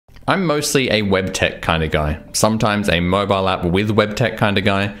I'm mostly a web tech kind of guy, sometimes a mobile app with web tech kind of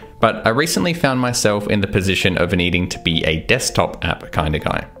guy, but I recently found myself in the position of needing to be a desktop app kind of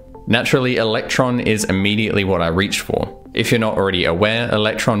guy. Naturally, Electron is immediately what I reached for. If you're not already aware,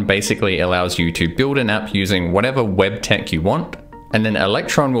 Electron basically allows you to build an app using whatever web tech you want, and then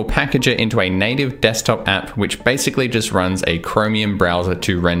Electron will package it into a native desktop app which basically just runs a Chromium browser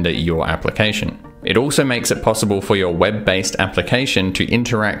to render your application. It also makes it possible for your web-based application to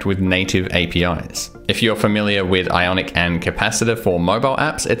interact with native APIs. If you're familiar with Ionic and Capacitor for mobile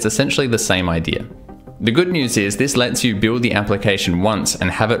apps, it's essentially the same idea. The good news is this lets you build the application once and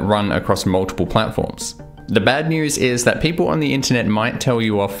have it run across multiple platforms. The bad news is that people on the internet might tell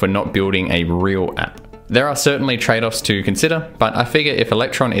you off for not building a real app. There are certainly trade-offs to consider, but I figure if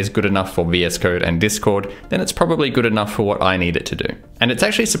Electron is good enough for VS Code and Discord, then it's probably good enough for what I need it to do. And it's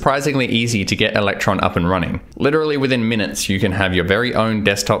actually surprisingly easy to get Electron up and running. Literally within minutes, you can have your very own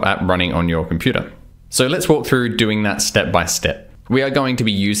desktop app running on your computer. So let's walk through doing that step by step. We are going to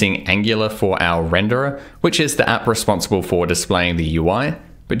be using Angular for our renderer, which is the app responsible for displaying the UI,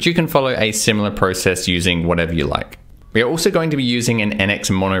 but you can follow a similar process using whatever you like. We are also going to be using an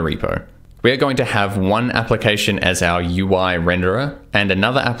NX monorepo. We are going to have one application as our UI renderer and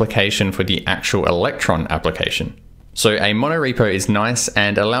another application for the actual Electron application. So a monorepo is nice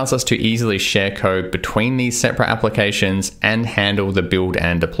and allows us to easily share code between these separate applications and handle the build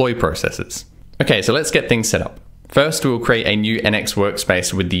and deploy processes. Okay, so let's get things set up. First, we'll create a new NX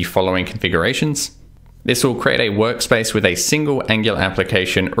workspace with the following configurations. This will create a workspace with a single Angular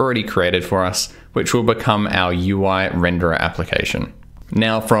application already created for us, which will become our UI renderer application.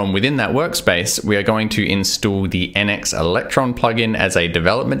 Now from within that workspace, we are going to install the NX Electron plugin as a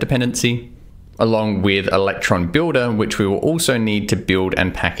development dependency, along with Electron Builder, which we will also need to build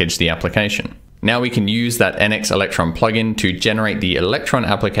and package the application. Now we can use that NX Electron plugin to generate the Electron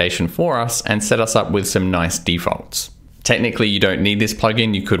application for us and set us up with some nice defaults. Technically, you don't need this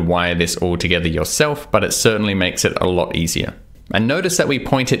plugin, you could wire this all together yourself, but it certainly makes it a lot easier. And notice that we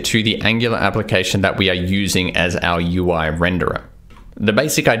point it to the Angular application that we are using as our UI renderer. The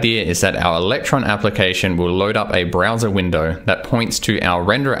basic idea is that our Electron application will load up a browser window that points to our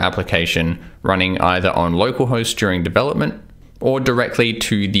renderer application running either on localhost during development or directly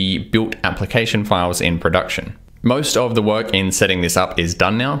to the built application files in production. Most of the work in setting this up is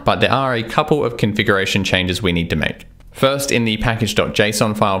done now, but there are a couple of configuration changes we need to make. First, in the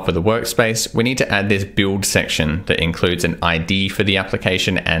package.json file for the workspace, we need to add this build section that includes an ID for the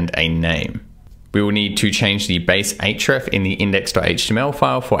application and a name. We will need to change the base href in the index.html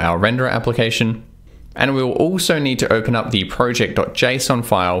file for our renderer application. And we will also need to open up the project.json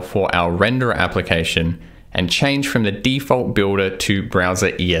file for our renderer application and change from the default builder to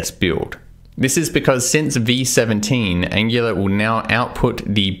browser ES-build. This is because since v17, Angular will now output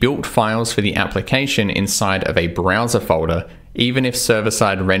the built files for the application inside of a browser folder, even if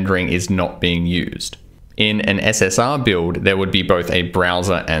server-side rendering is not being used. In an SSR build, there would be both a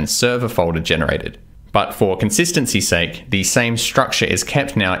browser and server folder generated. But for consistency's sake, the same structure is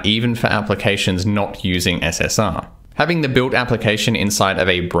kept now even for applications not using SSR. Having the built application inside of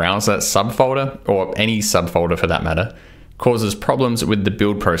a browser subfolder, or any subfolder for that matter, causes problems with the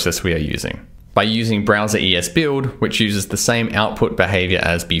build process we are using. By using browser ES-build, which uses the same output behavior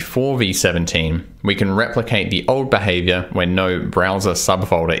as before v17, we can replicate the old behavior when no browser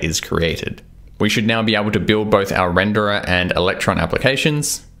subfolder is created. We should now be able to build both our renderer and Electron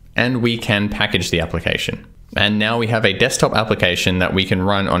applications, and we can package the application. And now we have a desktop application that we can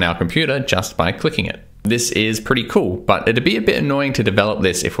run on our computer just by clicking it. This is pretty cool, but it'd be a bit annoying to develop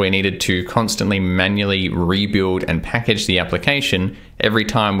this if we needed to constantly manually rebuild and package the application every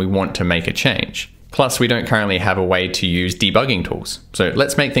time we want to make a change. Plus, we don't currently have a way to use debugging tools, so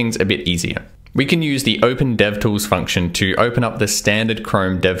let's make things a bit easier. We can use the Open DevTools function to open up the standard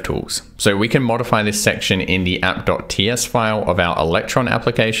Chrome DevTools. So we can modify this section in the app.ts file of our Electron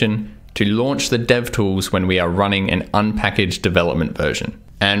application to launch the DevTools when we are running an unpackaged development version.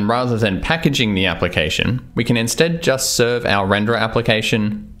 And rather than packaging the application, we can instead just serve our renderer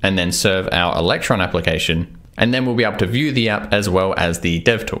application and then serve our Electron application, and then we'll be able to view the app as well as the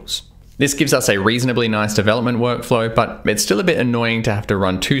DevTools. This gives us a reasonably nice development workflow, but it's still a bit annoying to have to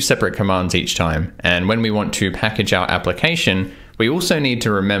run two separate commands each time. And when we want to package our application, we also need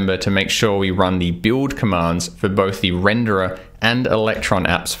to remember to make sure we run the build commands for both the renderer and Electron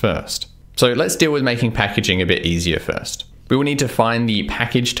apps first. So let's deal with making packaging a bit easier first. We will need to find the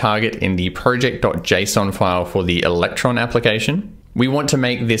package target in the project.json file for the Electron application. We want to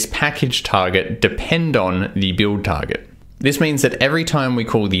make this package target depend on the build target. This means that every time we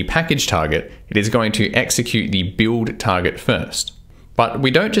call the package target, it is going to execute the build target first. But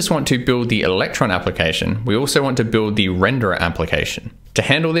we don't just want to build the Electron application, we also want to build the renderer application. To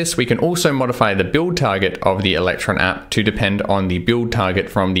handle this, we can also modify the build target of the Electron app to depend on the build target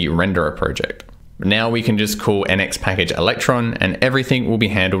from the renderer project. Now we can just call NX package Electron and everything will be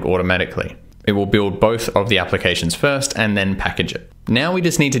handled automatically. It will build both of the applications first and then package it. Now we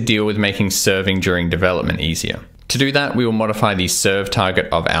just need to deal with making serving during development easier. To do that, we will modify the serve target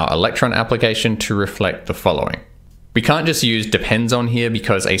of our Electron application to reflect the following. We can't just use depends on here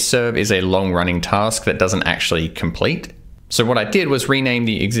because a serve is a long running task that doesn't actually complete. So what I did was rename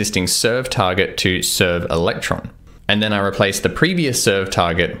the existing serve target to serve Electron. And then I replaced the previous serve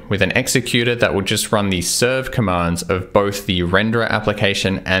target with an executor that will just run the serve commands of both the renderer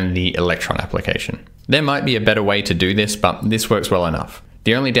application and the Electron application. There might be a better way to do this, but this works well enough.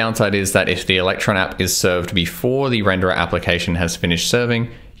 The only downside is that if the Electron app is served before the renderer application has finished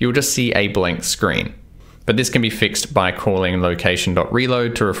serving, you'll just see a blank screen. But this can be fixed by calling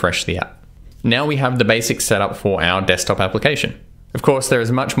location.reload to refresh the app. Now we have the basic setup for our desktop application. Of course, there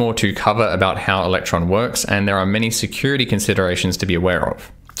is much more to cover about how Electron works, and there are many security considerations to be aware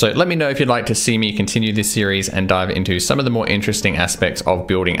of. So let me know if you'd like to see me continue this series and dive into some of the more interesting aspects of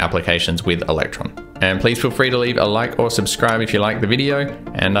building applications with Electron. And please feel free to leave a like or subscribe if you like the video,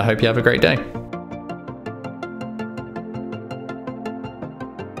 and I hope you have a great day.